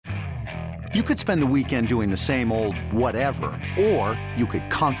You could spend the weekend doing the same old whatever, or you could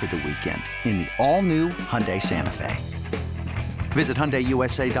conquer the weekend in the all-new Hyundai Santa Fe. Visit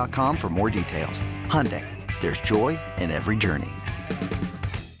HyundaiUSA.com for more details. Hyundai, there's joy in every journey.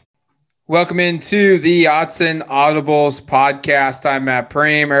 Welcome into the Odds and Audibles podcast. I'm Matt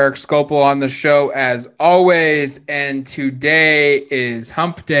Prehm, Eric Skopil on the show as always, and today is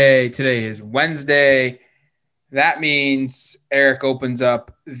Hump Day. Today is Wednesday. That means Eric opens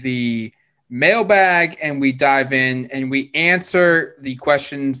up the mailbag and we dive in and we answer the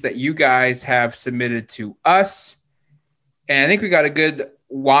questions that you guys have submitted to us. And I think we got a good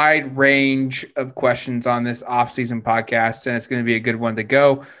wide range of questions on this off-season podcast, and it's going to be a good one to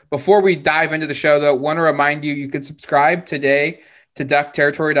go. Before we dive into the show, though, I want to remind you, you can subscribe today to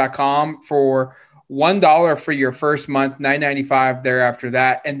duckterritory.com for $1 for your first month, $9.95 thereafter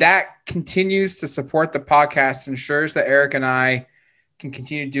that. And that continues to support the podcast, ensures that Eric and I can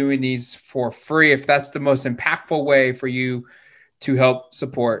continue doing these for free if that's the most impactful way for you to help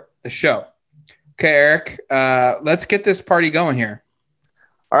support the show. Okay, Eric, let's get this party going here.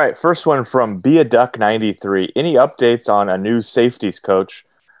 All right, first one from Be a Duck 93. Any updates on a new safeties coach?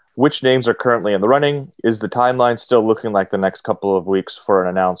 Which names are currently in the running? Is the timeline still looking like the next couple of weeks for an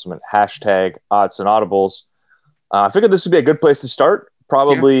announcement? Hashtag Odds and Audibles. I figured this would be a good place to start.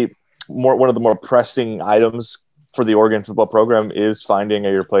 Probably one of the more pressing items for the Oregon football program is finding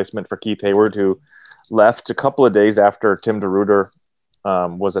a replacement for Keith Hayward, who left a couple of days after Tim DeRuyter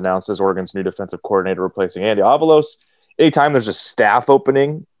was announced as Oregon's new defensive coordinator, replacing Andy Avalos. Anytime there's a staff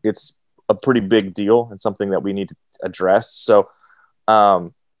opening, it's a pretty big deal and something that we need to address. So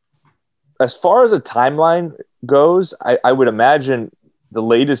as far as a timeline goes, I would imagine the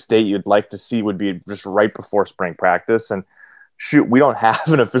latest date you'd like to see would be just right before spring practice. And shoot, we don't have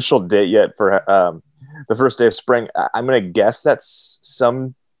an official date yet for the first day of spring. I'm going to guess that's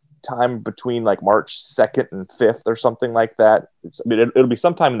sometime between like March 2nd and 5th or something like that. It'll be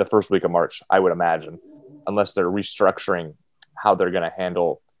sometime in the first week of March, I would imagine, unless they're restructuring how they're going to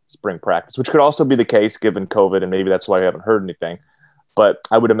handle spring practice, which could also be the case given COVID, and maybe that's why I haven't heard anything. But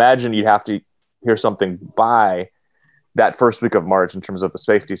I would imagine you'd have to hear something by that first week of March in terms of the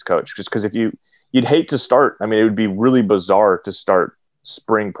safeties coach, just because you'd hate to start. I mean, it would be really bizarre to start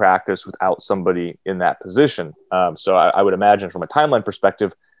spring practice without somebody in that position. So I would imagine from a timeline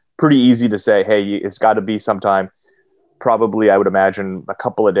perspective, pretty easy to say, hey, it's got to be sometime. Probably, I would imagine a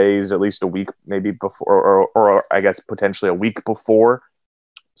couple of days, at least a week, maybe before, or I guess potentially a week before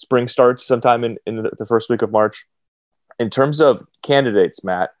spring starts, sometime in the first week of March. In terms of candidates,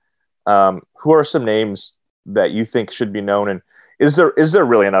 Matt, who are some names that you think should be known? And is there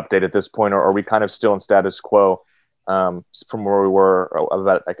really an update at this point, or are we kind of still in status quo from where we were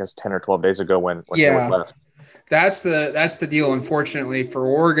about, I guess, 10 or 12 days ago when Hayward left? That's the deal, unfortunately, for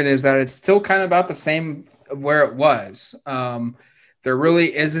Oregon, is that it's still kind of about the same where it was. There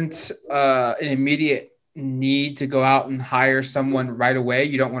really isn't an immediate need to go out and hire someone right away.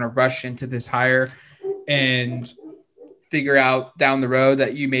 You don't want to rush into this hire and figure out down the road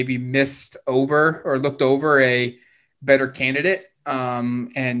that you maybe missed over or looked over a better candidate.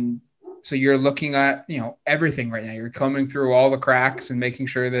 And so you're looking at, everything right now. You're combing through all the cracks and making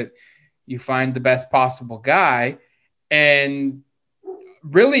sure that you find the best possible guy. And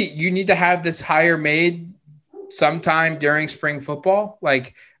really, you need to have this hire made sometime during spring football,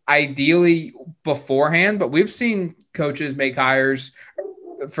 like ideally beforehand. But we've seen coaches make hires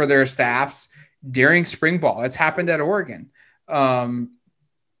for their staffs during spring ball. It's happened at Oregon.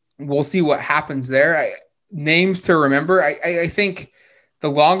 We'll see what happens there. Names to remember. I think the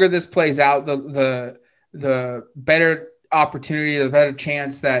longer this plays out, the better opportunity, the better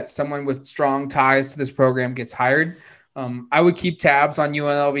chance that someone with strong ties to this program gets hired. I would keep tabs on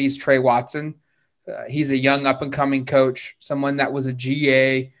UNLV's Trey Watson. He's a young up-and-coming coach, someone that was a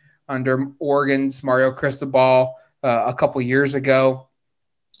GA under Oregon's Mario Cristobal a couple years ago.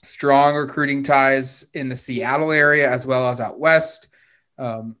 Strong recruiting ties in the Seattle area as well as out west.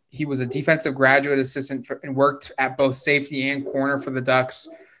 He was a defensive graduate assistant and worked at both safety and corner for the Ducks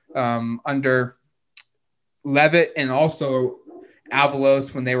under Levitt and also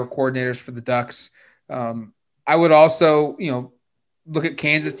Avalos when they were coordinators for the Ducks. I would also, look at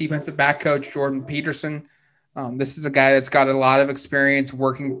Kansas defensive back coach Jordan Peterson. This is a guy that's got a lot of experience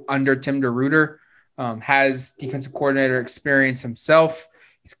working under Tim DeRuyter, has defensive coordinator experience himself.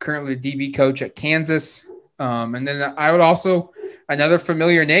 He's currently the DB coach at Kansas. And then I would also, another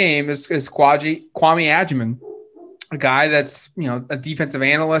familiar name is Kwame Adjeman, a guy that's, a defensive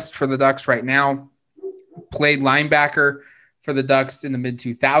analyst for the Ducks right now, played linebacker for the Ducks in the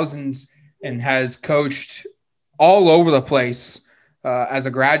mid-2000s and has coached all over the place as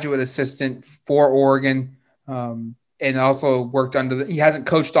a graduate assistant for Oregon, and also worked he hasn't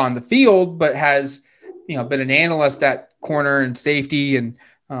coached on the field, but has, been an analyst at corner and safety and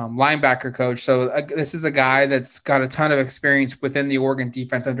linebacker coach. So this is a guy that's got a ton of experience within the Oregon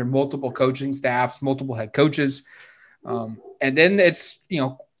defense under multiple coaching staffs, multiple head coaches. And then it's,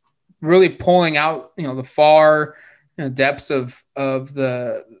 really pulling out, the far depths of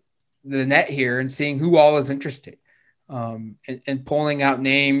the net here and seeing who all is interested, and pulling out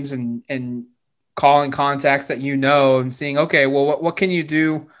names and calling contacts that, and seeing, okay, well, what can you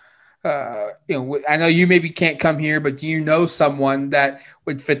do? I know you maybe can't come here, but do you know someone that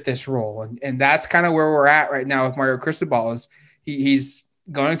would fit this role? And that's kind of where we're at right now with Mario Cristobal. Is he's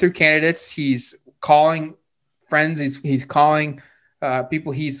going through candidates. He's calling friends. He's calling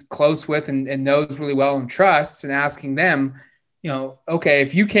people he's close with and knows really well and trusts, and asking them, okay,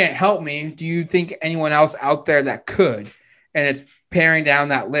 if you can't help me, do you think anyone else out there that could? And it's paring down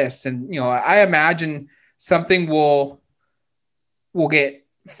that list. And, I imagine something will get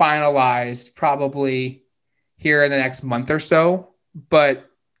finalized probably here in the next month or so. But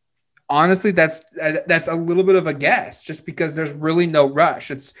honestly, that's a little bit of a guess, just because there's really no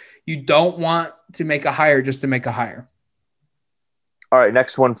rush. You don't want to make a hire just to make a hire. All right,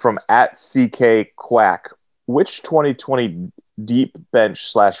 next one from @CK_Quack. Which 2020 deep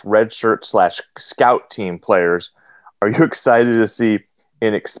bench / redshirt / scout team players are you excited to see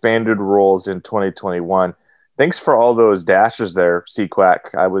in expanded roles in 2021? Thanks for all those dashes there,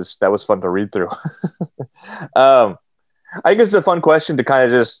 C-Quack. That was fun to read through. I guess it's a fun question to kind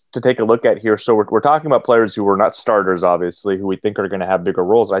of just to take a look at here. So we're talking about players who were not starters, obviously, who we think are going to have bigger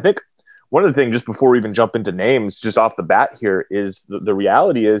roles. I think one of the things, just before we even jump into names, just off the bat here, is the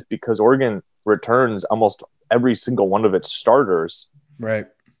reality is, because Oregon returns almost every single one of its starters. Right.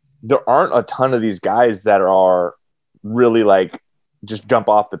 There aren't a ton of these guys that are really just jump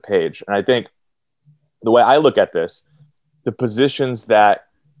off the page. And I think the way I look at this, the positions that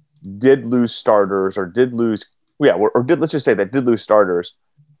did lose starters or did lose starters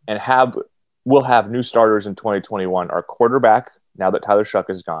and will have new starters in 2021 are quarterback, now that Tyler Shuck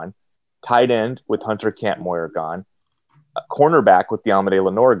is gone, tight end with Hunter Kampmoyer gone, cornerback with Diomede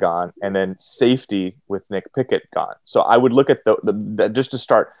Lenore gone, and then safety with Nick Pickett gone. So I would look at the just to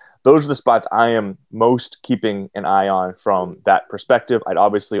start, those are the spots I am most keeping an eye on from that perspective. I'd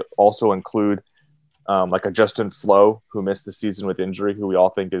obviously also include a Justin Flo, who missed the season with injury, who we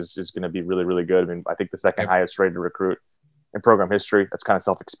all think is going to be really, really good. I mean, I think the second highest rated recruit in program history. That's kind of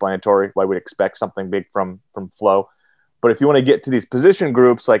self-explanatory why we'd expect something big from Flo. But if you want to get to these position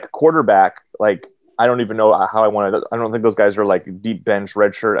groups like quarterback, I don't even know how I don't think those guys are deep bench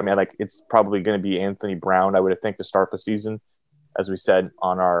redshirt. I mean, it's probably going to be Anthony Brown, I would think, to start the season, as we said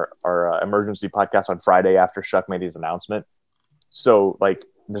on our emergency podcast on Friday after Shuck made his announcement. So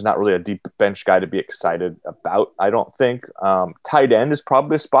there's not really a deep bench guy to be excited about, I don't think. Tight end is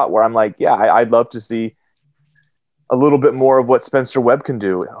probably a spot where I'm I'd love to see a little bit more of what Spencer Webb can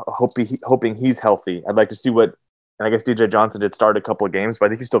do, hoping he's healthy. I'd like to see and I guess DJ Johnson did start a couple of games, but I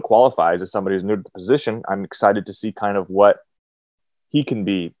think he still qualifies as somebody who's new to the position. I'm excited to see kind of what he can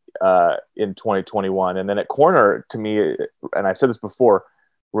be in 2021. And then at corner, to me, and I've said this before,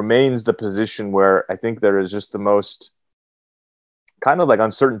 remains the position where I think there is just the most kind of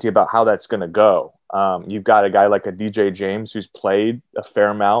uncertainty about how that's going to go. You've got a guy like a DJ James who's played a fair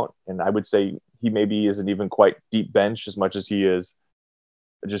amount, and I would say he maybe isn't even quite deep bench as much as he is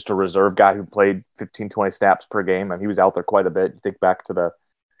just a reserve guy who played 15, 20 snaps per game, and he was out there quite a bit. You think back to the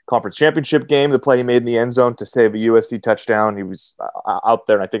conference championship game, the play he made in the end zone to save a USC touchdown. He was out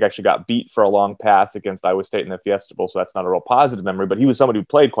there, and I think actually got beat for a long pass against Iowa State in the Fiesta Bowl, so that's not a real positive memory, but he was somebody who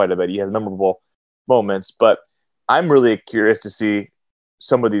played quite a bit. He has memorable moments, but I'm really curious to see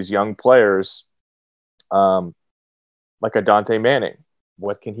some of these young players, like a Dante Manning.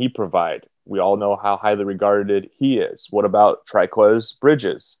 What can he provide? We all know how highly regarded he is. What about Triquez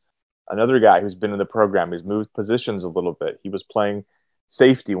Bridges? Another guy who's been in the program. He's moved positions a little bit. He was playing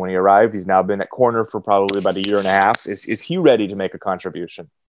safety when he arrived. He's now been at corner for probably about a year and a half. Is he ready to make a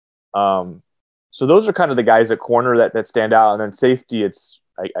contribution? So those are kind of the guys at corner that stand out. And then safety, it's,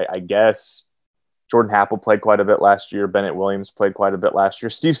 I guess, Jordan Happel played quite a bit last year. Bennett Williams played quite a bit last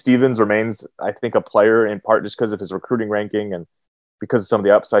year. Steve Stevens remains, I think, a player in part just because of his recruiting ranking and because of some of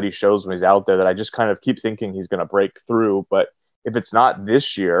the upside he shows when he's out there, that I just kind of keep thinking he's going to break through. But if it's not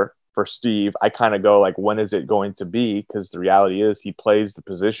this year for Steve, I kind of go when is it going to be? Because the reality is he plays the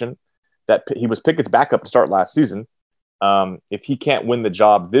position that he was Pickett's backup to start last season. If he can't win the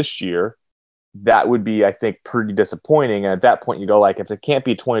job this year, that would be, I think, pretty disappointing. And at that point, you go if it can't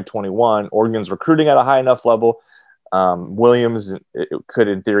be 2021, Oregon's recruiting at a high enough level, Williams it could,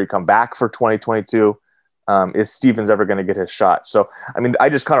 in theory, come back for 2022. Is Stevens ever going to get his shot? So, I mean, I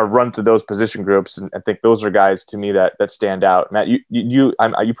just kind of run through those position groups and I think those are guys to me that stand out. Matt,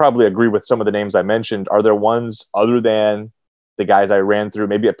 you probably agree with some of the names I mentioned. Are there ones other than the guys I ran through,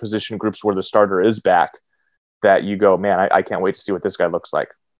 maybe at position groups where the starter is back, that you go, man, I can't wait to see what this guy looks like?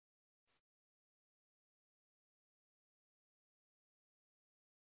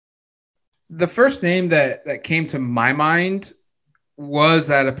 The first name that came to my mind was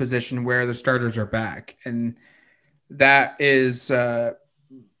at a position where the starters are back, and that is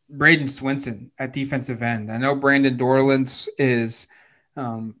Braden Swinson at defensive end. I know Brandon Dorlance is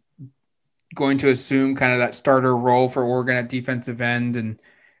going to assume kind of that starter role for Oregon at defensive end, and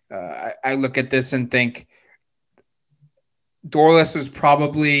I look at this and think Dorlance is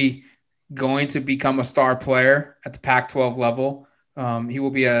probably going to become a star player at the Pac-12 level. He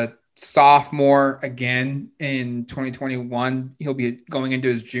will be a sophomore again in 2021. He'll be going into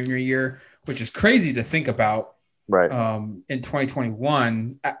his junior year, which is crazy to think about, right? In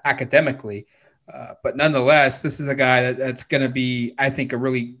 2021 academically. But nonetheless, this is a guy that's going to be, I think, a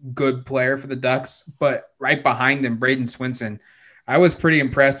really good player for the Ducks. But right behind him, Braden Swinson, I was pretty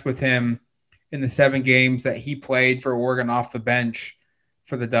impressed with him in the 7 games that he played for Oregon off the bench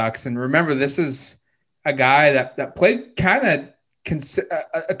for the Ducks. And remember, this is a guy that played kind of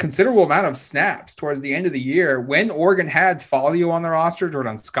a considerable amount of snaps towards the end of the year when Oregon had Folio on the roster,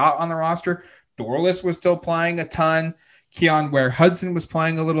 Jordan Scott on the roster. Dorless was still playing a ton. Keon Ware-Hudson was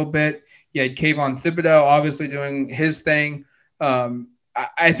playing a little bit. You had Kayvon Thibodeau obviously doing his thing.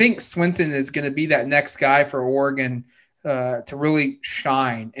 I think Swinson is going to be that next guy for Oregon to really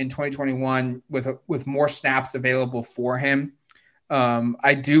shine in 2021 with more snaps available for him.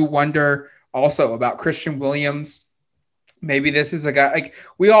 I do wonder also about Christian Williams. Maybe this is a guy, like,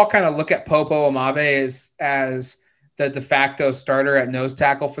 we all kind of look at Popo Amave as the de facto starter at nose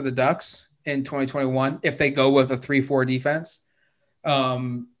tackle for the Ducks in 2021 if they go with a 3-4 defense.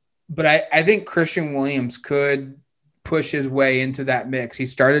 But I think Christian Williams could push his way into that mix. He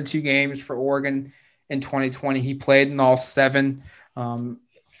started 2 games for Oregon in 2020. He played in all 7.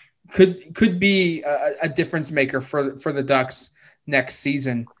 Could be a difference maker for the Ducks next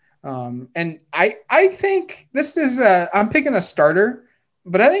season. And I think this is I'm picking a starter,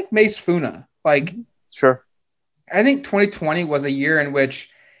 but I think Mace Funa, sure. I think 2020 was a year in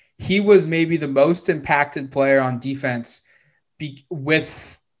which he was maybe the most impacted player on defense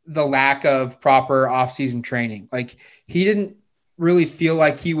with the lack of proper offseason training. Like, he didn't really feel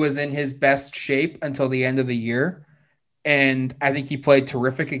like he was in his best shape until the end of the year. And I think he played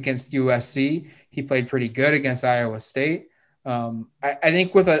terrific against USC. He played pretty good against Iowa State. I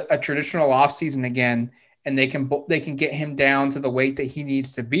think with a traditional offseason again, and they can get him down to the weight that he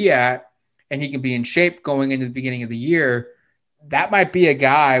needs to be at, and he can be in shape going into the beginning of the year, that might be a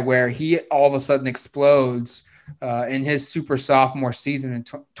guy where he all of a sudden explodes in his super sophomore season in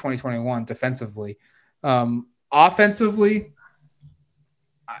 2021 defensively. Offensively,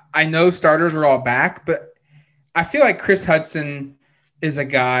 I know starters are all back, but I feel like Chris Hudson is a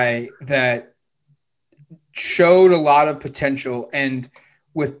guy that showed a lot of potential and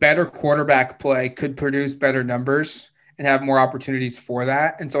with better quarterback play could produce better numbers and have more opportunities for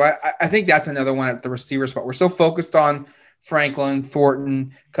that. And so I think that's another one at the receiver spot. We're so focused on Franklin,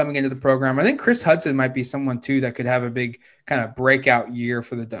 Thornton coming into the program. I think Chris Hudson might be someone too that could have a big kind of breakout year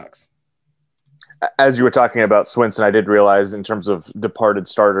for the Ducks. As you were talking about Swinson, I did realize in terms of departed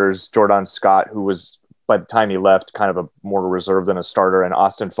starters, Jordan Scott, who was by the time he left kind of a more reserve than a starter, and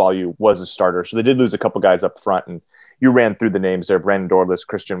Austin Follew was a starter. So they did lose a couple guys up front, and you ran through the names there, Brandon Dorless,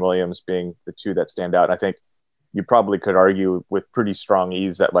 Christian Williams being the 2 that stand out. I think you probably could argue with pretty strong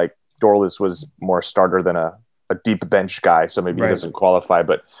ease that like Dorless was more starter than a deep bench guy, so maybe He doesn't qualify.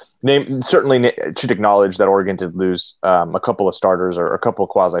 But certainly should acknowledge that Oregon did lose a couple of starters or a couple of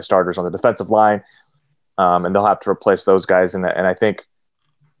quasi-starters on the defensive line, and they'll have to replace those guys. And I think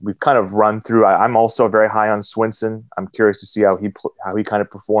we've kind of run through. I'm also very high on Swinson. I'm curious to see how he kind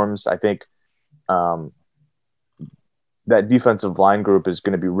of performs. I think that defensive line group is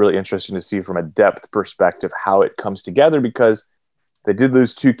going to be really interesting to see from a depth perspective how it comes together, because they did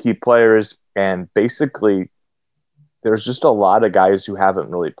lose 2 key players, and basically there's just a lot of guys who haven't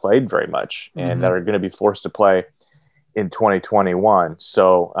really played very much and that are going to be forced to play in 2021.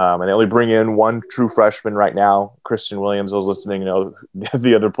 So, and they only bring in 1 true freshman right now, Christian Williams. I was listening,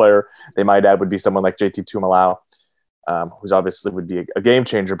 the other player they might add would be someone like JT Tumalau, who's obviously would be a game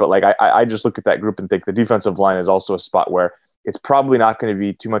changer. But like, I just look at that group and think the defensive line is also a spot where it's probably not going to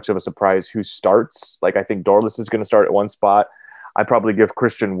be too much of a surprise who starts. Like, I think Dorless is going to start at one spot. I'd probably give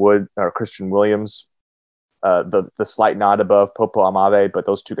Christian Williams the slight nod above Popo Amave, but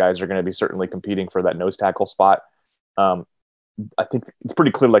those two guys are going to be certainly competing for that nose tackle spot. I think it's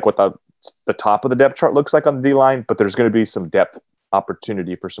pretty clear like what the top of the depth chart looks like on the D-line, but there's going to be some depth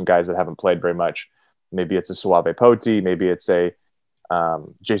opportunity for some guys that haven't played very much. Maybe it's a Suave Poti, maybe it's a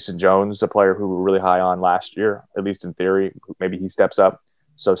Jason Jones, a player who we were really high on last year, at least in theory. Maybe he steps up.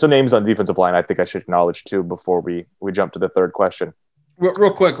 So some names on defensive line I think I should acknowledge too before we jump to the third question.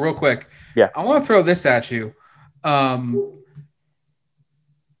 Real quick. Yeah. I want to throw this at you. I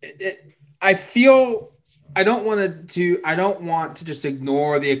feel I don't want to just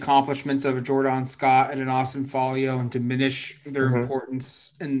ignore the accomplishments of a Jordan Scott and an Austin Folio and diminish their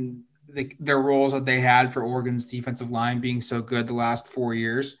importance and their roles that they had for Oregon's defensive line being so good the last 4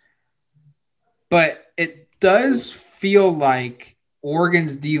 years. But it does feel like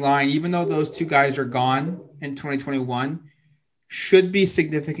Oregon's D-line, even though those two guys are gone in 2021, should be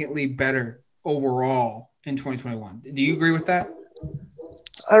significantly better overall in 2021. Do you agree with that?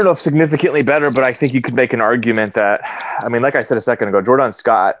 I don't know if significantly better, but I think you could make an argument that, I mean, like I said a second ago, Jordan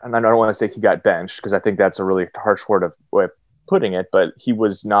Scott, and I don't want to say he got benched because I think that's a really harsh way of putting it, but he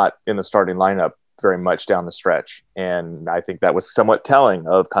was not in the starting lineup very much down the stretch. And I think that was somewhat telling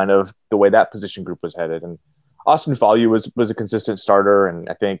of kind of the way that position group was headed. And Austin Foley was a consistent starter. And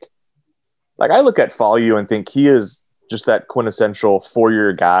I think, like, I look at Foley and think he is just that quintessential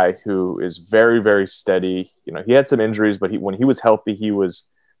 4-year guy who is very, very steady. You know, he had some injuries, but when he was healthy, he was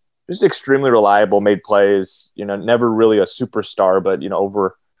just extremely reliable, made plays, you know, never really a superstar, but, you know,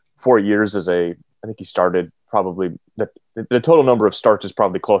 over 4 years I think he started probably the total number of starts is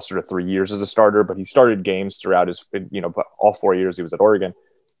probably closer to 3 years as a starter, but he started games throughout his, you know, all 4 years he was at Oregon.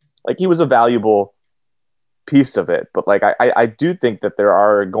 Like, he was a valuable piece of it. But like, I do think that there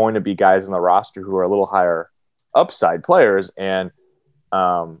are going to be guys in the roster who are a little higher upside players. And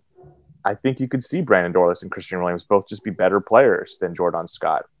I think you could see Brandon Dorlus and Christian Williams both just be better players than Jordan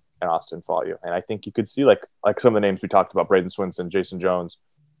Scott and Austin Foley. And I think you could see like some of the names we talked about, Braden Swinson, Jason Jones,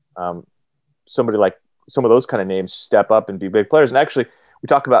 somebody like some of those kind of names step up and be big players. And actually we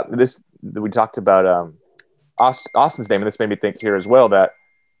talked about Austin's name, and this made me think here as well that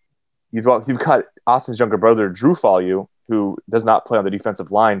you've got Austin's younger brother, Drew Foley, who does not play on the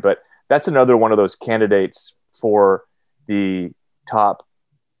defensive line, but that's another one of those candidates for the top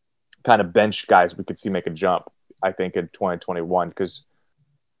kind of bench guys we could see make a jump, I think, in 2021, because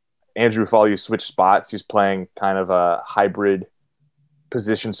Andrew Foley switched spots. He's playing kind of a hybrid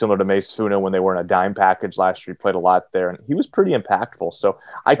position similar to Mace Funa when they were in a dime package last year. He played a lot there, and he was pretty impactful. So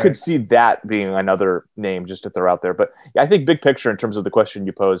I could see that being another name just to throw out there. But yeah, I think big picture in terms of the question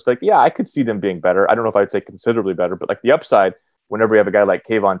you posed, like, yeah, I could see them being better. I don't know if I'd say considerably better, but like the upside, whenever you have a guy like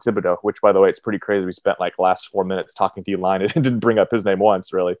Kayvon Thibodeau, which, by the way, it's pretty crazy. We spent like last 4 minutes talking D-line and didn't bring up his name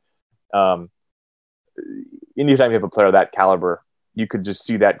once, really. Anytime you have a player of that caliber, you could just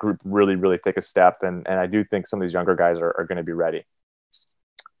see that group really, really take a step. And I do think some of these younger guys are going to be ready.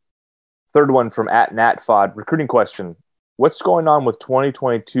 Third one from @NatFod, recruiting question. What's going on with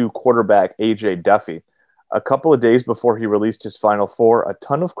 2022 quarterback AJ Duffy? A couple of days before he released his Final Four, a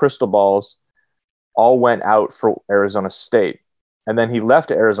ton of crystal balls all went out for Arizona State. And then he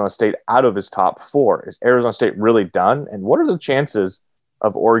left Arizona State out of his top 4. Is Arizona State really done? And what are the chances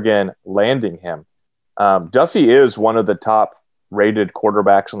of Oregon landing him? Duffy is one of the top rated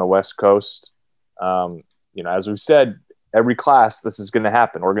quarterbacks on the West Coast. You know, as we've said, every class, this is going to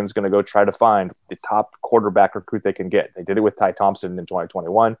happen. Oregon's going to go try to find the top quarterback recruit they can get. They did it with Ty Thompson in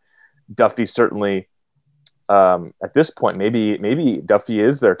 2021. Duffy certainly, at this point, maybe Duffy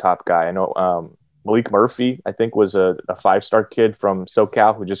is their top guy. I know Malik Murphy, I think, was a 5-star kid from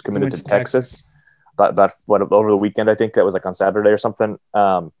SoCal who just committed to Texas. About over the weekend, I think that was like on Saturday or something.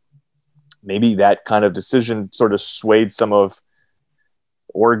 Maybe that kind of decision sort of swayed some of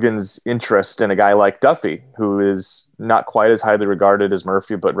Oregon's interest in a guy like Duffy, who is not quite as highly regarded as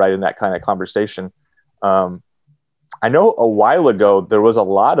Murphy, but right in that kind of conversation. I know a while ago there was a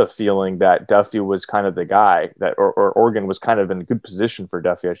lot of feeling that Duffy was kind of the guy that, or Oregon was kind of in a good position for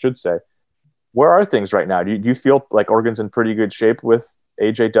Duffy, I should say. Where are things right now? Do you feel like Oregon's in pretty good shape with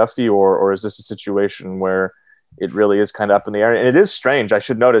AJ Duffy, or is this a situation where it really is kind of up in the air? And it is strange. I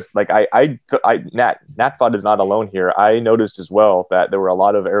should notice, like NatFod is not alone here. I noticed as well that there were a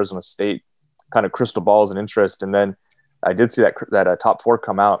lot of Arizona State kind of crystal balls and interest. And then I did see that top 4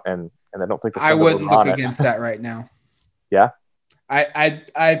 come out, and I don't think I wouldn't look against that right now. Yeah.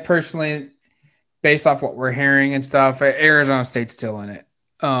 I personally, based off what we're hearing and stuff, Arizona State's still in it.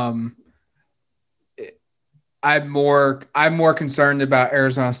 I'm more concerned about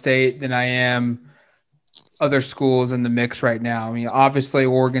Arizona State than I am other schools in the mix right now. I mean, obviously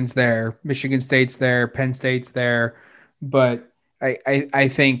Oregon's there, Michigan State's there, Penn State's there, but I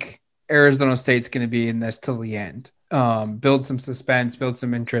think Arizona State's going to be in this till the end. Build some suspense, build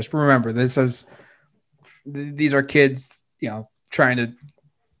some interest. Remember, these are kids, trying to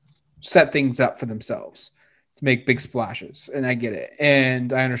set things up for themselves to make big splashes, and I get it,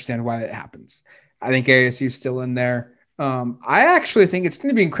 and I understand why that happens. I think ASU's still in there. I actually think it's going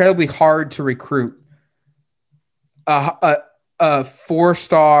to be incredibly hard to recruit a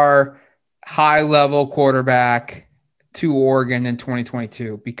 4-star high-level quarterback to Oregon in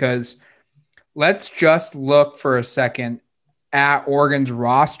 2022, because let's just look for a second at Oregon's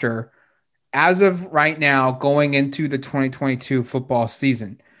roster as of right now going into the 2022 football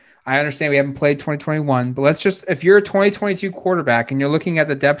season. I understand we haven't played 2021, but if you're a 2022 quarterback and you're looking at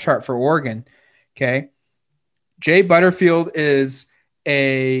the depth chart for Oregon, okay, Jay Butterfield is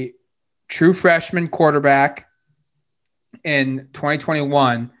a true freshman quarterback in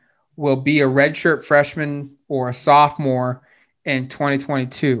 2021, will be a redshirt freshman or a sophomore in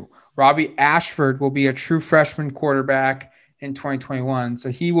 2022. Robbie Ashford will be a true freshman quarterback in 2021. So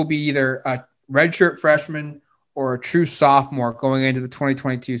he will be either a redshirt freshman or a true sophomore going into the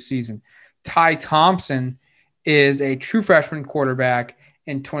 2022 season. Ty Thompson is a true freshman quarterback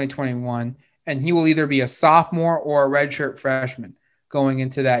in 2021, and he will either be a sophomore or a redshirt freshman going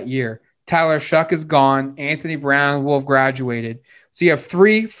into that year. Tyler Shuck is gone. Anthony Brown will have graduated. So you have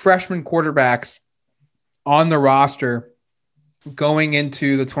 3 freshman quarterbacks on the roster going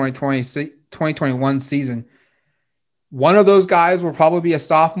into the 2021 season. One of those guys will probably be a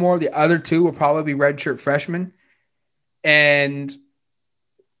sophomore. The other 2 will probably be redshirt freshmen. And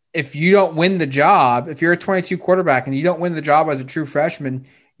if you don't win the job, if you're a 22 quarterback and you don't win the job as a true freshman,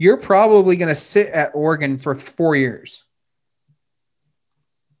 you're probably going to sit at Oregon for 4 years.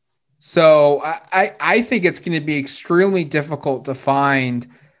 So I think it's going to be extremely difficult to find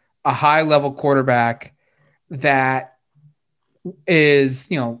a high-level quarterback that is,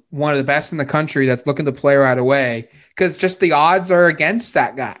 one of the best in the country that's looking to play right away, because just the odds are against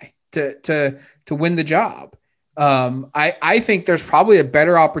that guy to win the job. I think there's probably a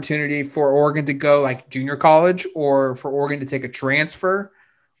better opportunity for Oregon to go like junior college, or for Oregon to take a transfer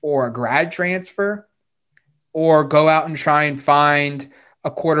or a grad transfer, or go out and try and find a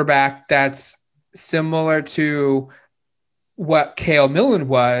quarterback that's similar to what Cale Millen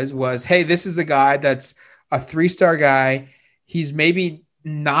was, hey, this is a guy that's a 3-star guy. He's maybe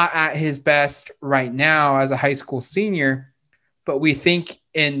not at his best right now as a high school senior, but we think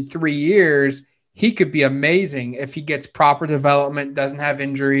in 3 years he could be amazing if he gets proper development, doesn't have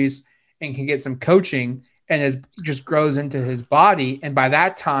injuries, and can get some coaching, and just grows into his body. And by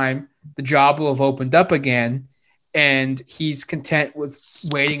that time, the job will have opened up again, and he's content with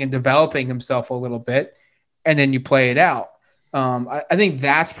waiting and developing himself a little bit, and then you play it out. I think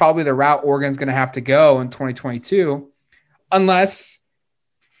that's probably the route Oregon's going to have to go in 2022, unless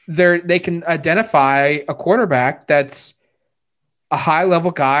they can identify a quarterback that's a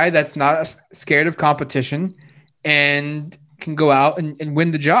high-level guy that's not scared of competition and can go out and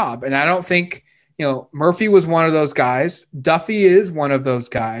win the job. And I don't think, Murphy was one of those guys. Duffy is one of those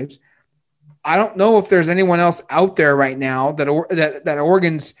guys. I don't know if there's anyone else out there right now that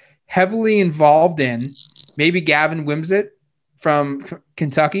Oregon's heavily involved in. Maybe Gavin Wimsatt from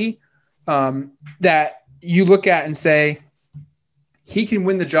Kentucky, that you look at and say he can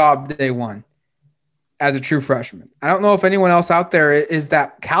win the job day one as a true freshman. I don't know if anyone else out there is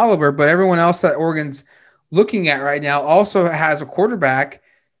that caliber, but everyone else that Oregon's looking at right now also has a quarterback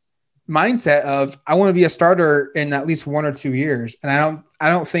mindset of, I want to be a starter in at least 1 or 2 years. And I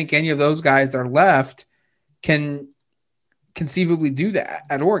don't think any of those guys that are left can conceivably do that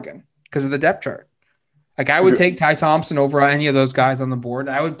at Oregon because of the depth chart. Like, I would take Ty Thompson over any of those guys on the board.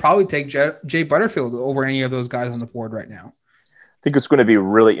 I would probably take Jay Butterfield over any of those guys on the board right now. I think it's going to be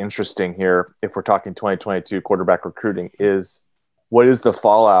really interesting here, if we're talking 2022 quarterback recruiting, is what is the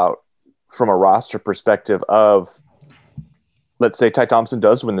fallout from a roster perspective of, let's say Ty Thompson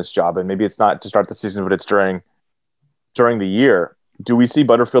does win this job, and maybe it's not to start the season, but it's during the year. Do we see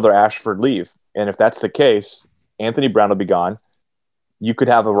Butterfield or Ashford leave? And if that's the case, Anthony Brown will be gone. You could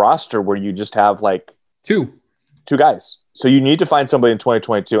have a roster where you just have like two guys. So you need to find somebody in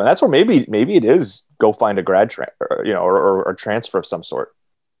 2022, and that's where maybe it is go find a grad or a transfer of some sort.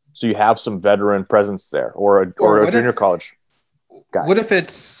 So you have some veteran presence there, or a junior college guy. What if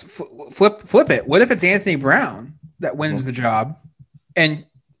it's flip it? What if it's Anthony Brown that wins the job and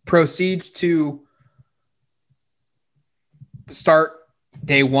proceeds to start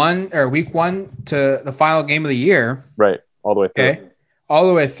day one or week one to the final game of the year? Right. All the way through. Okay. All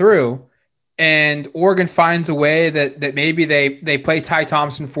the way through. and Oregon finds a way that maybe they play Ty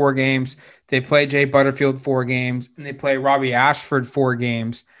Thompson 4 games, they play Jay Butterfield 4 games, and they play Robbie Ashford 4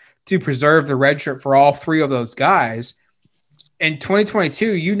 games to preserve the redshirt for all 3 of those guys. In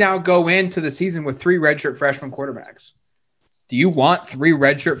 2022, you now go into the season with 3 redshirt freshman quarterbacks. Do you want 3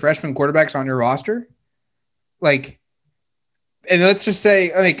 redshirt freshman quarterbacks on your roster? Like, and let's just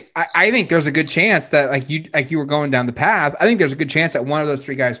say, like, I think there's a good chance that like you were going down the path. I think there's a good chance that one of those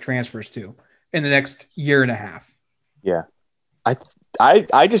 3 guys transfers too in the next year and a half. Yeah.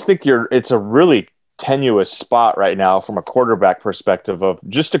 I just think it's a really tenuous spot right now from a quarterback perspective. Of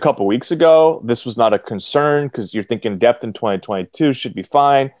just a couple weeks ago, this was not a concern because you're thinking depth in 2022 should be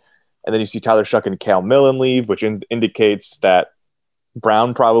fine. And then you see Tyler Shuck and Cale Millen leave, which indicates that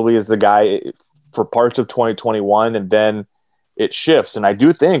Brown probably is the guy for parts of 2021. And then it shifts. And I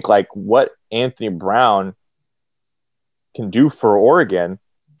do think like what Anthony Brown can do for Oregon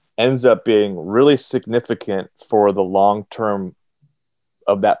ends up being really significant for the long-term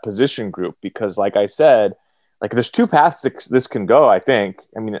of that position group. Because like I said, like there's 2 paths this can go, I think.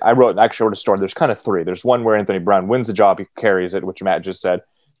 I mean, I wrote a story. There's kind of 3. There's one where Anthony Brown wins the job, he carries it, which Matt just said.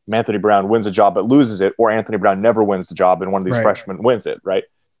 Anthony Brown wins a job but loses it, or Anthony Brown never wins the job and one of these freshmen wins it, right?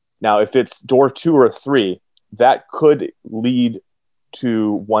 Now, if it's door 2 or 3, that could lead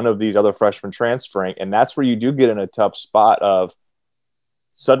to one of these other freshmen transferring, and that's where you do get in a tough spot of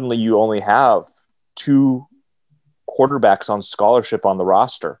suddenly you only have 2 quarterbacks on scholarship on the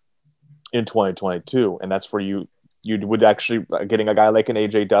roster in 2022, and that's where you would actually getting a guy like an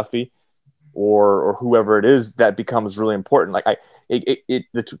AJ Duffy or whoever it is that becomes really important. Like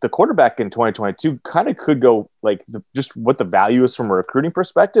the quarterback in 2022 kind of could go like just what the value is from a recruiting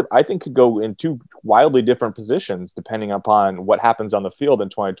perspective. I think could go in 2 wildly different positions depending upon what happens on the field in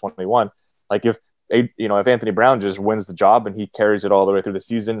 2021. Like if Anthony Brown just wins the job and he carries it all the way through the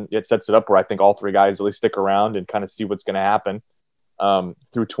season, it sets it up where I think all 3 guys at least stick around and kind of see what's going to happen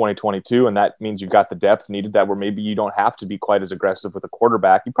through 2022. And that means you've got the depth needed that where maybe you don't have to be quite as aggressive with a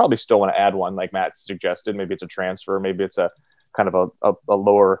quarterback. You probably still want to add one like Matt suggested. Maybe it's a transfer. Maybe it's a kind of a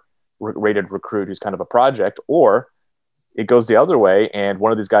lower rated recruit who's kind of a project, or it goes the other way and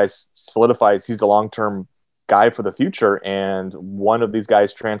one of these guys solidifies he's a long-term guy for the future and one of these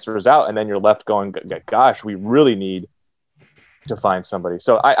guys transfers out and then you're left going, gosh, we really need to find somebody.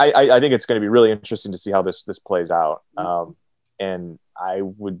 So I think it's going to be really interesting to see how this plays out. And I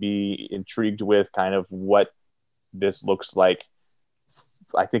would be intrigued with kind of what this looks like.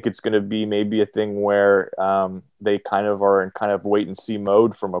 I think it's going to be maybe a thing where they kind of are in kind of wait and see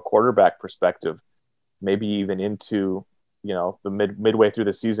mode from a quarterback perspective, maybe even into, the midway through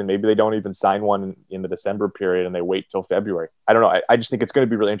the season. Maybe they don't even sign one in the December period and they wait till February. I don't know. I just think it's going to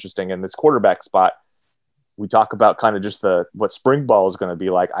be really interesting. And this quarterback spot, we talk about kind of just what spring ball is going to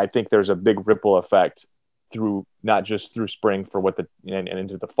be like. I think there's a big ripple effect through not just through spring for and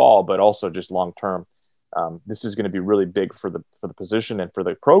into the fall, but also just long term. This is going to be really big for the position and for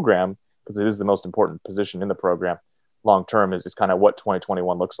the program because it is the most important position in the program. Long term is kind of what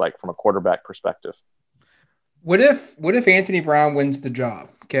 2021 looks like from a quarterback perspective. What if Anthony Brown wins the job?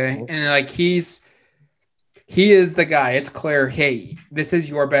 Okay, mm-hmm. And like he is the guy. It's clear. Hey, this is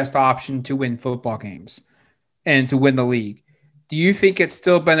your best option to win football games and to win the league. Do you think it's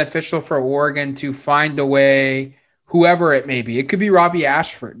still beneficial for Oregon to find a way, whoever it may be? It could be Robbie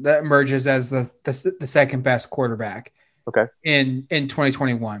Ashford that emerges as the second best quarterback in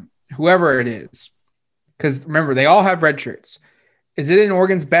 2021, whoever it is. Because remember, they all have red shirts. Is it in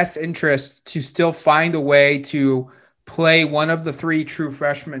Oregon's best interest to still find a way to play one of the 3 true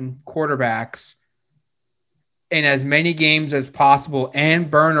freshman quarterbacks in as many games as possible and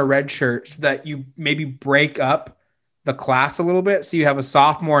burn a red shirt so that you maybe break up the class a little bit, so you have a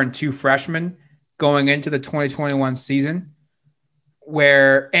sophomore and 2 freshmen going into the 2021 season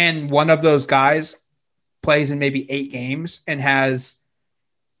and one of those guys plays in maybe 8 games and has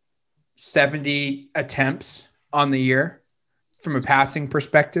 70 attempts on the year from a passing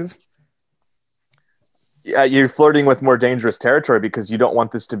perspective? Yeah, you're flirting with more dangerous territory because you don't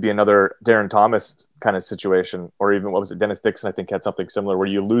want this to be another Darren Thomas kind of situation, or even what was it? Dennis Dixon, I think, had something similar where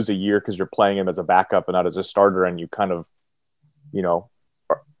you lose a year because you're playing him as a backup and not as a starter. And you kind of, you're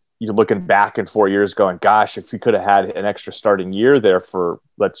looking back in 4 years going, gosh, if we could have had an extra starting year there for,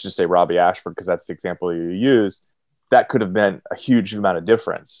 let's just say Robbie Ashford, because that's the example you use, that could have been a huge amount of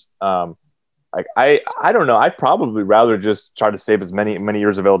difference. I don't know. I'd probably rather just try to save as many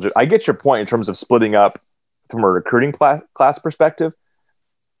years of eligibility. I get your point in terms of splitting up from a recruiting class perspective.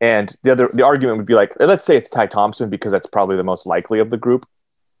 And the argument would be like, let's say it's Ty Thompson because that's probably the most likely of the group.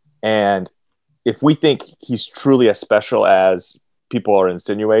 And if we think he's truly as special as people are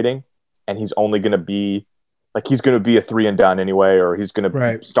insinuating, and he's only going to be like, he's going to be a 3 and done anyway, or he's going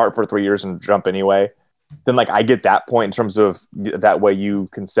to start for 3 years and jump anyway, then like I get that point in terms of that way you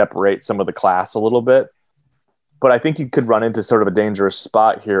can separate some of the class a little bit. But I think you could run into sort of a dangerous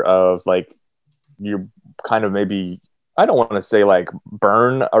spot here of like, you're kind of maybe, I don't want to say like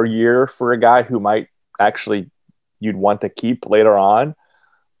burn a year for a guy who might actually you'd want to keep later on.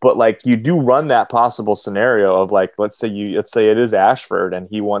 But like you do run that possible scenario of like, let's say it is Ashford and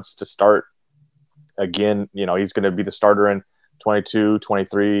he wants to start again, you know, he's going to be the starter in 22,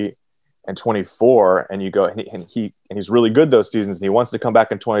 23 and 24. And you go, and he's really good those seasons. And he wants to come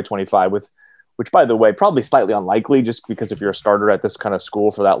back in 2025 which by the way, probably slightly unlikely just because if you're a starter at this kind of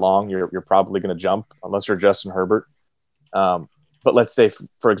school for that long, you're probably going to jump unless you're Justin Herbert. But let's say,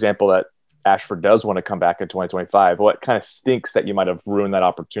 for example, that Ashford does want to come back in 2025. Well, it kind of stinks that you might have ruined that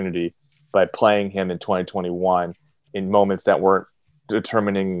opportunity by playing him in 2021 in moments that weren't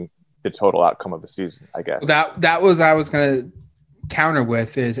determining the total outcome of the season, I guess. That was I was going to counter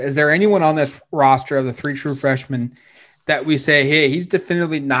with is there anyone on this roster of the 3 true freshmen that we say, hey, he's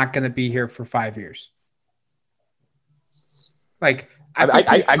definitively not going to be here for 5 years? Like, I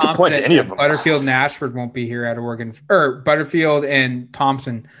can point to any of them. Butterfield and Ashford won't be here at Oregon, or Butterfield and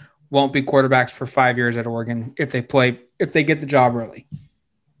Thompson won't be quarterbacks for 5 years at Oregon if they get the job early.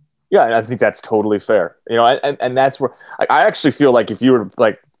 Yeah, I think that's totally fair. You know, and that's where I actually feel like if you were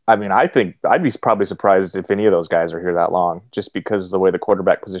like, I mean, I think I'd be probably surprised if any of those guys are here that long, just because of the way the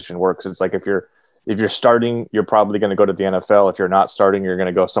quarterback position works. It's like if you're starting, you're probably going to go to the NFL. If you're not starting, you're going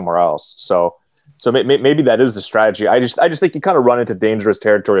to go somewhere else. So maybe that is the strategy. I just think you kind of run into dangerous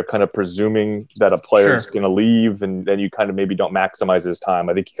territory of kind of presuming that a player is going to leave, and then you kind of maybe don't maximize his time.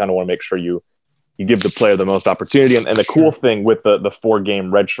 I think you kind of want to make sure you give the player the most opportunity. And the cool thing with the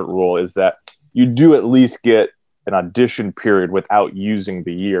 4-game redshirt rule is that you do at least get an audition period without using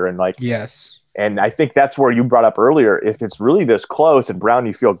the year. And like, yes. And I think that's where you brought up earlier, if it's really this close and Brown,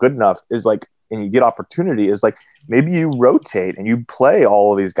 you feel good enough, is like, and you get opportunity, is like maybe you rotate and you play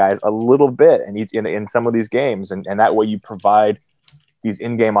all of these guys a little bit and in some of these games. And that way you provide these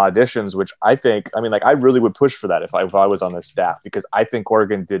in-game auditions, which I really would push for that if I was on this staff, because I think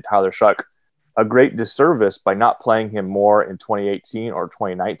Oregon did Tyler Shuck a great disservice by not playing him more in 2018 or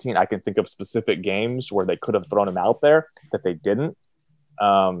 2019. I can think of specific games where they could have thrown him out there that they didn't.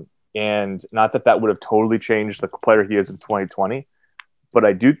 And not that would have totally changed the player he is in 2020, but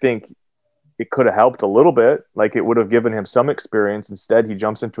I do think it could have helped a little bit. Like it would have given him some experience. Instead, he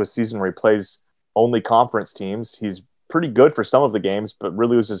jumps into a season where he plays only conference teams. He's pretty good for some of the games, but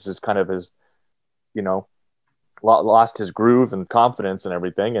really loses his you know, lost his groove and confidence and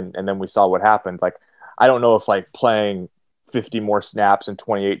everything. And then we saw what happened. Like, I don't know if like playing 50 more snaps in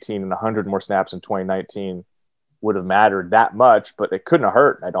 2018 and 100 more snaps in 2019 would have mattered that much, but it couldn't have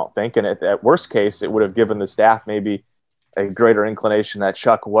hurt, I don't think. And at worst case, it would have given the staff maybe a greater inclination that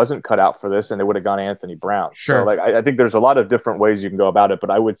Chuck wasn't cut out for this, and they would have gone Anthony Brown. Sure. So like, I think there's a lot of different ways you can go about it, but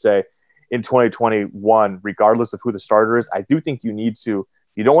I would say in 2021, regardless of who the starter is, I do think you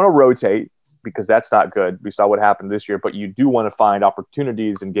don't want to rotate because that's not good. We saw what happened this year, but you do want to find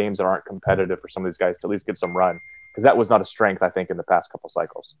opportunities in games that aren't competitive for some of these guys to at least get some run, because that was not a strength, I think, in the past couple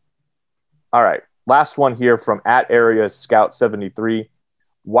cycles. All right. Last one here from @AreaScout73.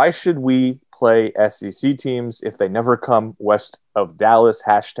 Why should we play SEC teams if they never come west of Dallas?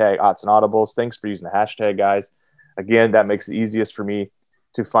 #Odds and Audibles. Thanks for using the hashtag, guys. Again, that makes it easiest for me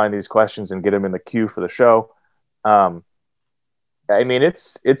to find these questions and get them in the queue for the show. I mean,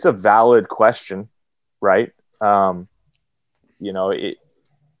 it's a valid question, right? You know, if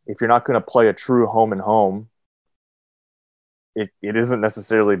you're not going to play a true home and home, it isn't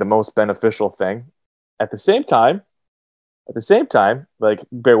necessarily the most beneficial thing. At the same time, like,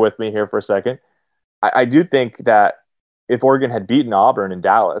 bear with me here for a second. I do think that if Oregon had beaten Auburn in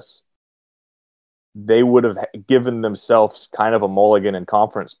Dallas, they would have given themselves kind of a mulligan in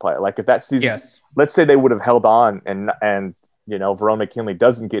conference play. Like if that season, let's say they would have held on and you know, Verone McKinley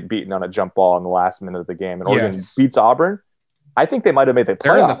doesn't get beaten on a jump ball in the last minute of the game and Oregon beats Auburn, I think they might have made the playoff.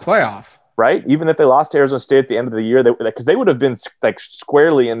 They're in the playoff. Right? Even if they lost to Arizona State at the end of the year, because they would have been like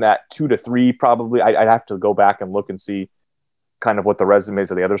squarely in that 2 to 3 probably. I'd have to go back and look and see kind of what the resumes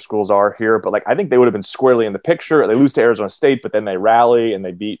of the other schools are here. But like I think they would have been squarely in the picture. They lose to Arizona State, but then they rally and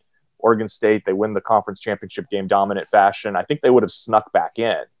they beat Oregon State. They win the conference championship game dominant fashion. I think they would have snuck back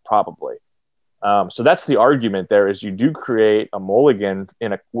in probably. So that's the argument there, is you do create a mulligan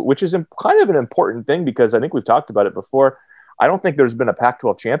which is kind of an important thing, because I think we've talked about it before. I don't think there's been a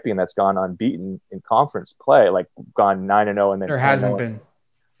Pac-12 champion that's gone unbeaten in conference play, like gone 9-0 and then there hasn't been.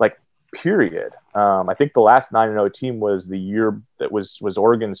 Like period. I think the last 9-0 team was the year that was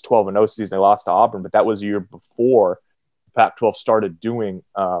Oregon's 12-0 season. They lost to Auburn, but that was the year before Pac-12 started doing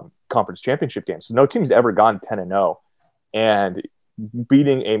conference championship games. So no team's ever gone 10-0, and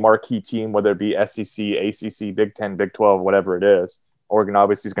beating a marquee team, whether it be SEC, ACC, Big 10, Big 12, whatever it is. Oregon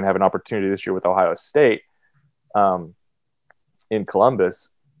obviously is going to have an opportunity this year with Ohio State in Columbus.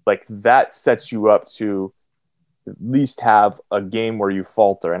 Like, that sets you up to at least have a game where you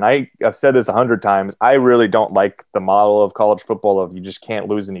falter. And I've said this 100 times. I really don't like the model of college football of you just can't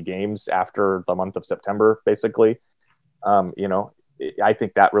lose any games after the month of September, basically. I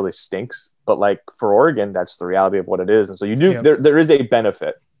think that really stinks. But like for Oregon, that's the reality of what it is. And so you do, there is a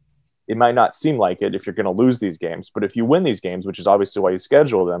benefit. It might not seem like it if you're going to lose these games, but if you win these games, which is obviously why you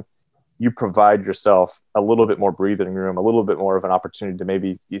schedule them, you provide yourself a little bit more breathing room, a little bit more of an opportunity to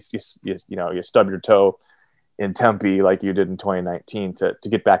maybe you stub your toe in Tempe like you did in 2019 to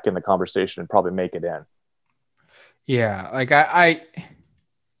get back in the conversation and probably make it in. Yeah, like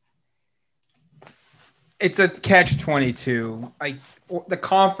it's a catch-22. Like, the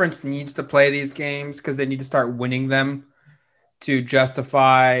conference needs to play these games because they need to start winning them to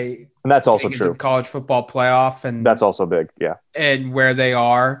justify. And that's also true. College football playoff, and that's also big, yeah. And where they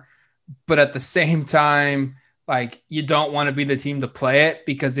are, but at the same time, like, you don't want to be the team to play it,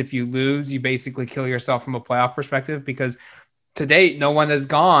 because if you lose, you basically kill yourself from a playoff perspective. Because to date, no one has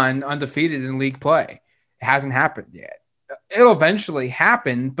gone undefeated in league play. It hasn't happened yet. It'll eventually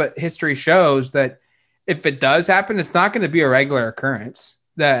happen, but history shows that if it does happen, it's not going to be a regular occurrence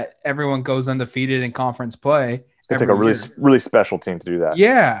that everyone goes undefeated in conference play. It's like a really special team to do that.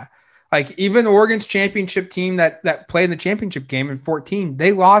 Yeah. Like, even Oregon's championship team that played in the championship game in 2014,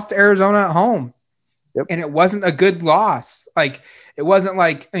 they lost to Arizona at home. Yep. And it wasn't a good loss. Like, it wasn't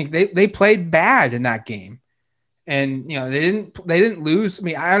like, I mean, they played bad in that game. And, they didn't lose. I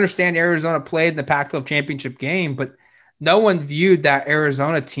mean, I understand Arizona played in the Pac-12 championship game, but no one viewed that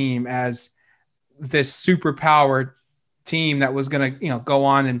Arizona team as this superpowered team that was going to, go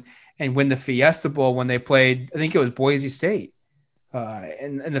on and win the Fiesta Bowl when they played, I think it was Boise State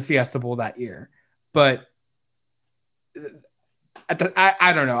in the Fiesta Bowl that year. But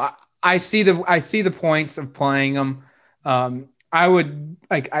I don't know. I see the points of playing them. I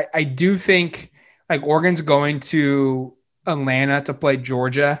do think like Oregon's going to Atlanta to play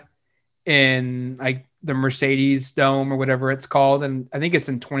Georgia in like the Mercedes Dome or whatever it's called. And I think it's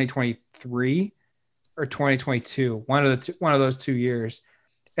in 2023 or 2022, one of those 2 years.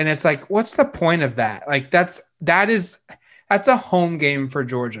 And it's like, what's the point of that? Like, that's a home game for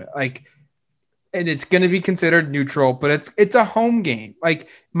Georgia. Like, and it's going to be considered neutral, but it's a home game. Like,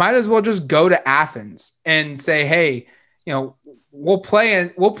 might as well just go to Athens and say, hey, we'll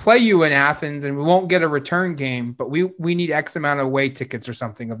play you in Athens and we won't get a return game, but we need X amount of away tickets or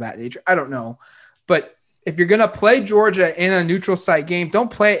something of that nature. I don't know. But if you're going to play Georgia in a neutral site game,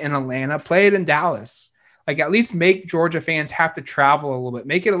 don't play it in Atlanta, play it in Dallas. Like, at least make Georgia fans have to travel a little bit,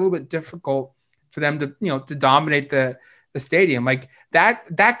 make it a little bit difficult for them to dominate the stadium. Like,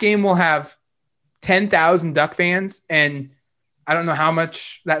 that game will have 10,000 Duck fans, and I don't know how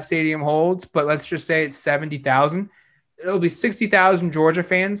much that stadium holds, but let's just say it's 70,000. It'll be 60,000 Georgia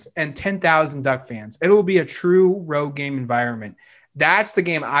fans and 10,000 Duck fans. It'll be a true road game environment. That's the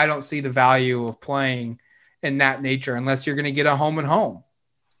game I don't see the value of playing in that nature unless you're going to get a home and home.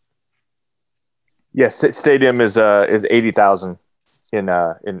 Yes, stadium is 80,000 in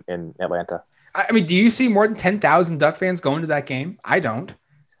Atlanta. I mean, do you see more than 10,000 Duck fans going to that game? I don't.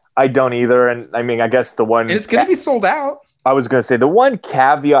 I don't either. And I mean, I guess the one... And it's going to be sold out. I was going to say the one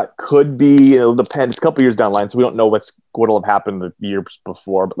caveat could be, it'll depend. It's a couple years down the line, so we don't know what'll have happened the years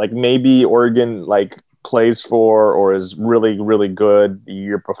before. But like maybe Oregon plays for or is really, really good the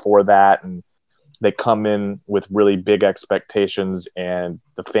year before that, and they come in with really big expectations and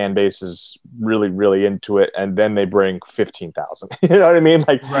the fan base is really, really into it. And then they bring 15,000, you know what I mean?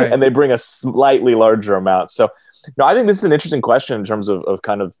 Right. And they bring a slightly larger amount. So no, I think this is an interesting question in terms of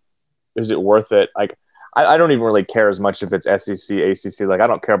kind of, is it worth it? Like, I don't even really care as much if it's SEC, ACC. Like, I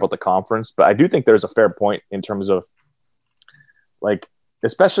don't care about the conference, but I do think there's a fair point in terms of like,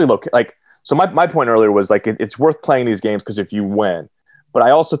 especially so my point earlier was like, it's worth playing these games because if you win. But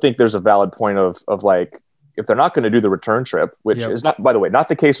I also think there's a valid point of like, if they're not going to do the return trip, which is not, by the way, not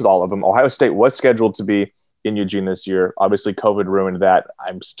the case with all of them. Ohio State was scheduled to be in Eugene this year. Obviously, COVID ruined that.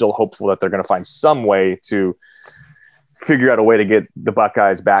 I'm still hopeful that they're going to find some way to figure out a way to get the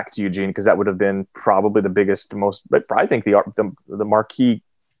Buckeyes back to Eugene, because that would have been probably the biggest, I think the marquee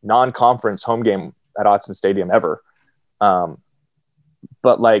non-conference home game at Autzen Stadium ever.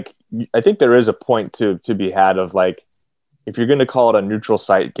 But like, I think there is a point to be had of like, if you're going to call it a neutral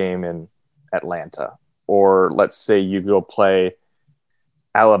site game in Atlanta, or let's say you go play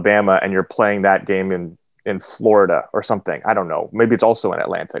Alabama and you're playing that game in Florida or something. I don't know. Maybe it's also in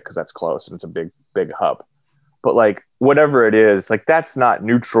Atlanta because that's close and it's a big hub. But like whatever it is, like that's not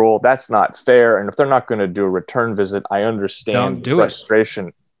neutral. That's not fair. And if they're not going to do a return visit, I understand the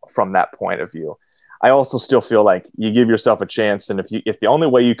frustration from that point of view. I also still feel like you give yourself a chance. And if the only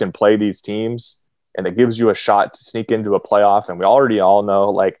way you can play these teams and it gives you a shot to sneak into a playoff, and we already all know,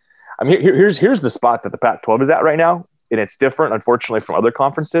 like, I mean, here's the spot that the Pac-12 is at right now. And it's different, unfortunately, from other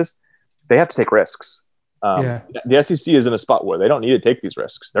conferences. They have to take risks. The SEC is in a spot where they don't need to take these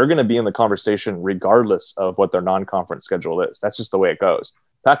risks. They're going to be in the conversation regardless of what their non-conference schedule is. That's just the way it goes.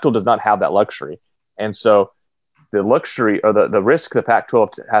 Pac-12 does not have that luxury. And so the luxury or the risk the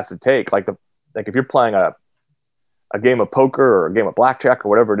Pac-12 has to take, like if you're playing a game of poker or a game of blackjack or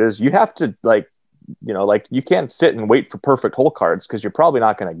whatever it is, you have to you can't sit and wait for perfect hole cards because you're probably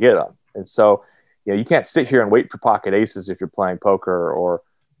not going to get them. And so, you can't sit here and wait for pocket aces if you're playing poker or,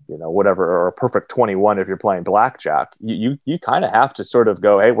 whatever, or a perfect 21 if you're playing blackjack. You kind of have to sort of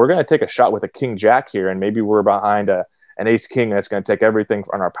go, hey, we're going to take a shot with a king jack here, and maybe we're behind an ace king, and it's going to take everything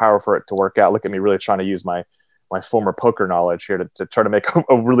on our power for it to work out. Look at me really trying to use my former poker knowledge here to try to make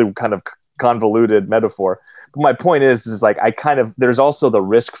a really kind of convoluted metaphor. But my point is like there's also the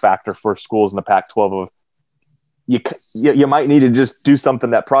risk factor for schools in the Pac-12 of you might need to just do something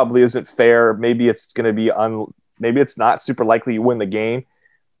that probably isn't fair. Maybe it's going to be maybe it's not super likely you win the game.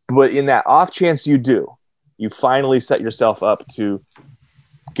 But in that off chance you do, you finally set yourself up to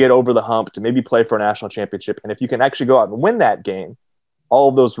get over the hump, to maybe play for a national championship. And if you can actually go out and win that game, all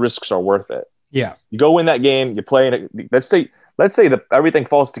of those risks are worth it. Yeah. You go win that game, you play in it. Let's say that everything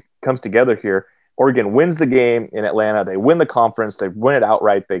comes together here. Oregon wins the game in Atlanta. They win the conference. They win it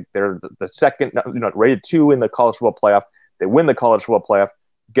outright. They're the second, rated 2 in the college football playoff. They win the college football playoff.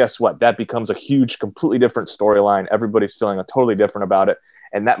 Guess what? That becomes a huge, completely different storyline. Everybody's feeling totally different about it.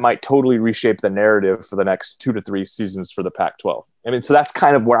 And that might totally reshape the narrative for the next 2 to 3 seasons for the Pac-12. I mean, so that's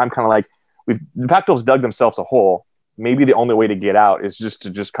kind of where I'm kind of like, the Pac-12's dug themselves a hole. Maybe the only way to get out is just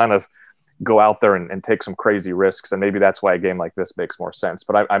to kind of go out there and take some crazy risks. And maybe that's why a game like this makes more sense.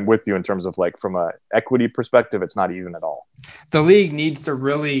 But I'm with you in terms of like, from a equity perspective, it's not even at all. The league needs to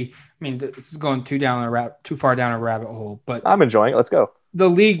really, I mean, this is going too far down a rabbit hole, but I'm enjoying it. Let's go. The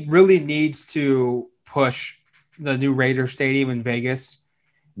league really needs to push the new Raider Stadium in Vegas.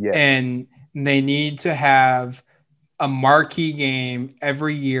 Yes. And they need to have a marquee game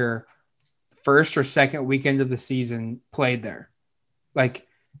every year, first or second weekend of the season, played there. Like,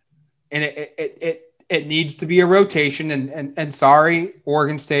 and it needs to be a rotation. And sorry,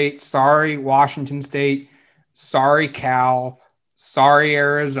 Oregon State, sorry, Washington State, sorry, Cal, sorry,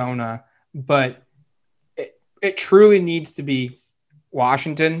 Arizona, but it truly needs to be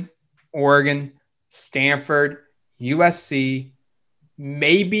Washington, Oregon, Stanford, USC,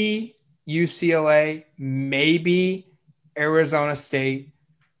 maybe UCLA, maybe Arizona State,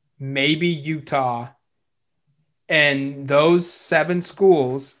 maybe Utah. And those 7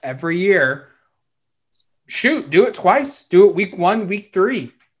 schools every year, do it twice. Do it week 1, week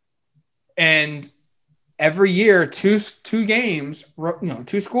 3. And every year, two games,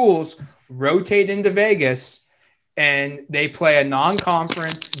 2 schools rotate into Vegas, and they play a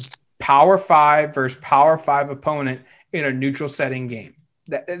non-conference Power 5 versus Power 5 opponent in a neutral setting game.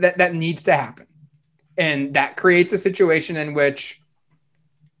 That needs to happen. And that creates a situation in which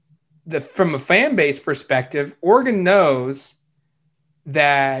from a fan base perspective, Oregon knows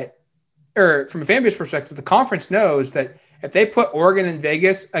that, or from a fan base perspective, the conference knows that if they put Oregon and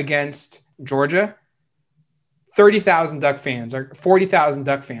Vegas against Georgia, 30,000 Duck fans or 40,000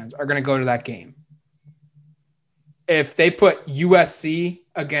 Duck fans are going to go to that game. If they put USC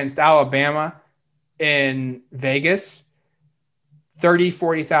against Alabama in Vegas,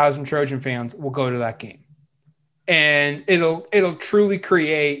 40,000 Trojan fans will go to that game. And it'll truly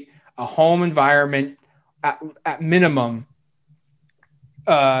create a home environment at minimum,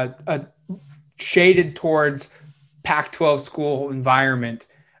 shaded towards Pac-12 school environment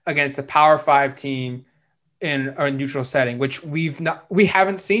against a Power 5 team in a neutral setting, which we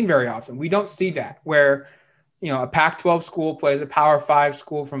haven't seen very often. We don't see that where, a Pac-12 school plays a Power 5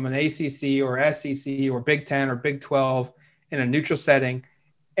 school from an ACC or SEC or Big 10 or Big 12 in a neutral setting,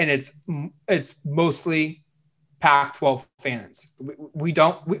 and it's mostly Pac-12 fans.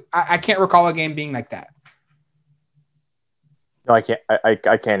 I can't recall a game being like that. No, I can't.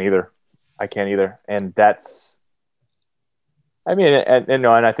 I can't either. I can't either. And that's, I mean, and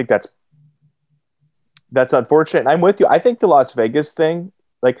I think that's unfortunate. And I'm with you. I think the Las Vegas thing,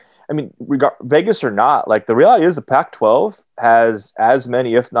 like, I mean, Vegas or not, like the reality is the Pac-12 has as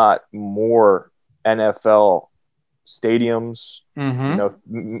many, if not more, NFL stadiums,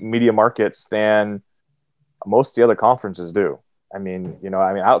 media markets than most of the other conferences do. I mean,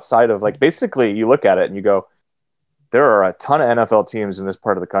 outside of like, basically you look at it and you go, there are a ton of NFL teams in this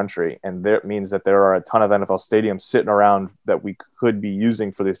part of the country. And that means that there are a ton of NFL stadiums sitting around that we could be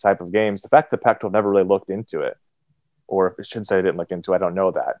using for these type of games. The fact that Pac-12 never really looked into it, or I shouldn't say they didn't look into it, I don't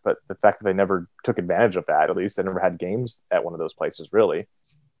know that, but the fact that they never took advantage of that, at least they never had games at one of those places really,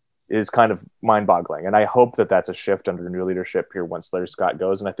 is kind of mind-boggling. And I hope that that's a shift under new leadership here once Larry Scott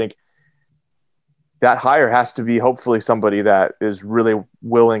goes. And I think that hire has to be hopefully somebody that is really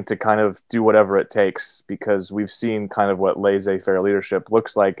willing to kind of do whatever it takes, because we've seen kind of what laissez-faire leadership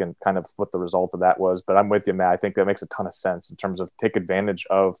looks like and kind of what the result of that was. But I'm with you, Matt. I think that makes a ton of sense in terms of take advantage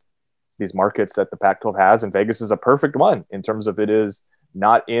of these markets that the Pac-12 has. And Vegas is a perfect one in terms of it is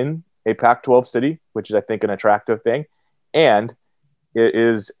not in a Pac-12 city, which is, I think, an attractive thing. And it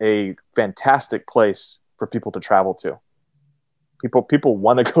is a fantastic place for people to travel to. People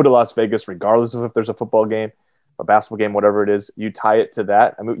want to go to Las Vegas regardless of if there's a football game, a basketball game, whatever it is. You tie it to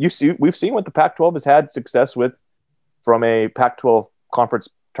that. I mean, we've seen what the Pac-12 has had success with from a Pac-12 conference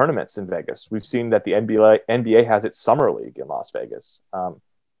tournaments in Vegas. We've seen that the NBA has its summer league in Las Vegas.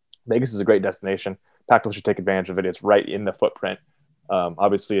 Vegas is a great destination. Pac-12 should take advantage of it. It's right in the footprint.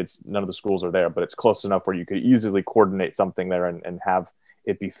 Obviously, it's none of the schools are there, but it's close enough where you could easily coordinate something there and have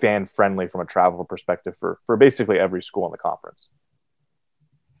it be fan friendly from a travel perspective for basically every school in the conference.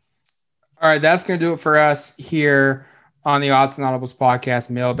 All right, that's going to do it for us here on the Odds and Audibles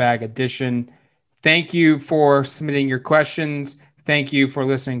podcast mailbag edition. Thank you for submitting your questions. Thank you for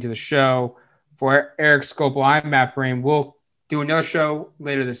listening to the show. For Eric Skopil, I'm Matt Brain. We'll do another show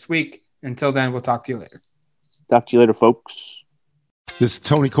later this week. Until then, we'll talk to you later. Talk to you later, folks. This is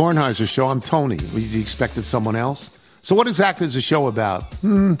Tony Kornheiser's show. I'm Tony. You expected someone else? So what exactly is the show about?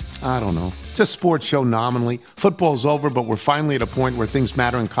 I don't know. It's a sports show nominally. Football's over, but we're finally at a point where things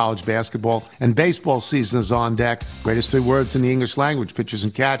matter in college basketball, and baseball season is on deck. Greatest three words in the English language, pitchers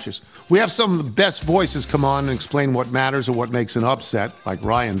and catchers. We have some of the best voices come on and explain what matters or what makes an upset, like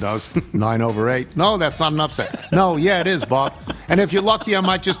Ryan does. 9/8. No, that's not an upset. No, yeah, it is, Bob. And if you're lucky, I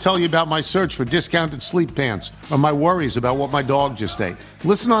might just tell you about my search for discounted sleep pants or my worries about what my dog just ate.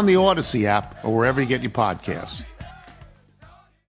 Listen on the Odyssey app or wherever you get your podcasts.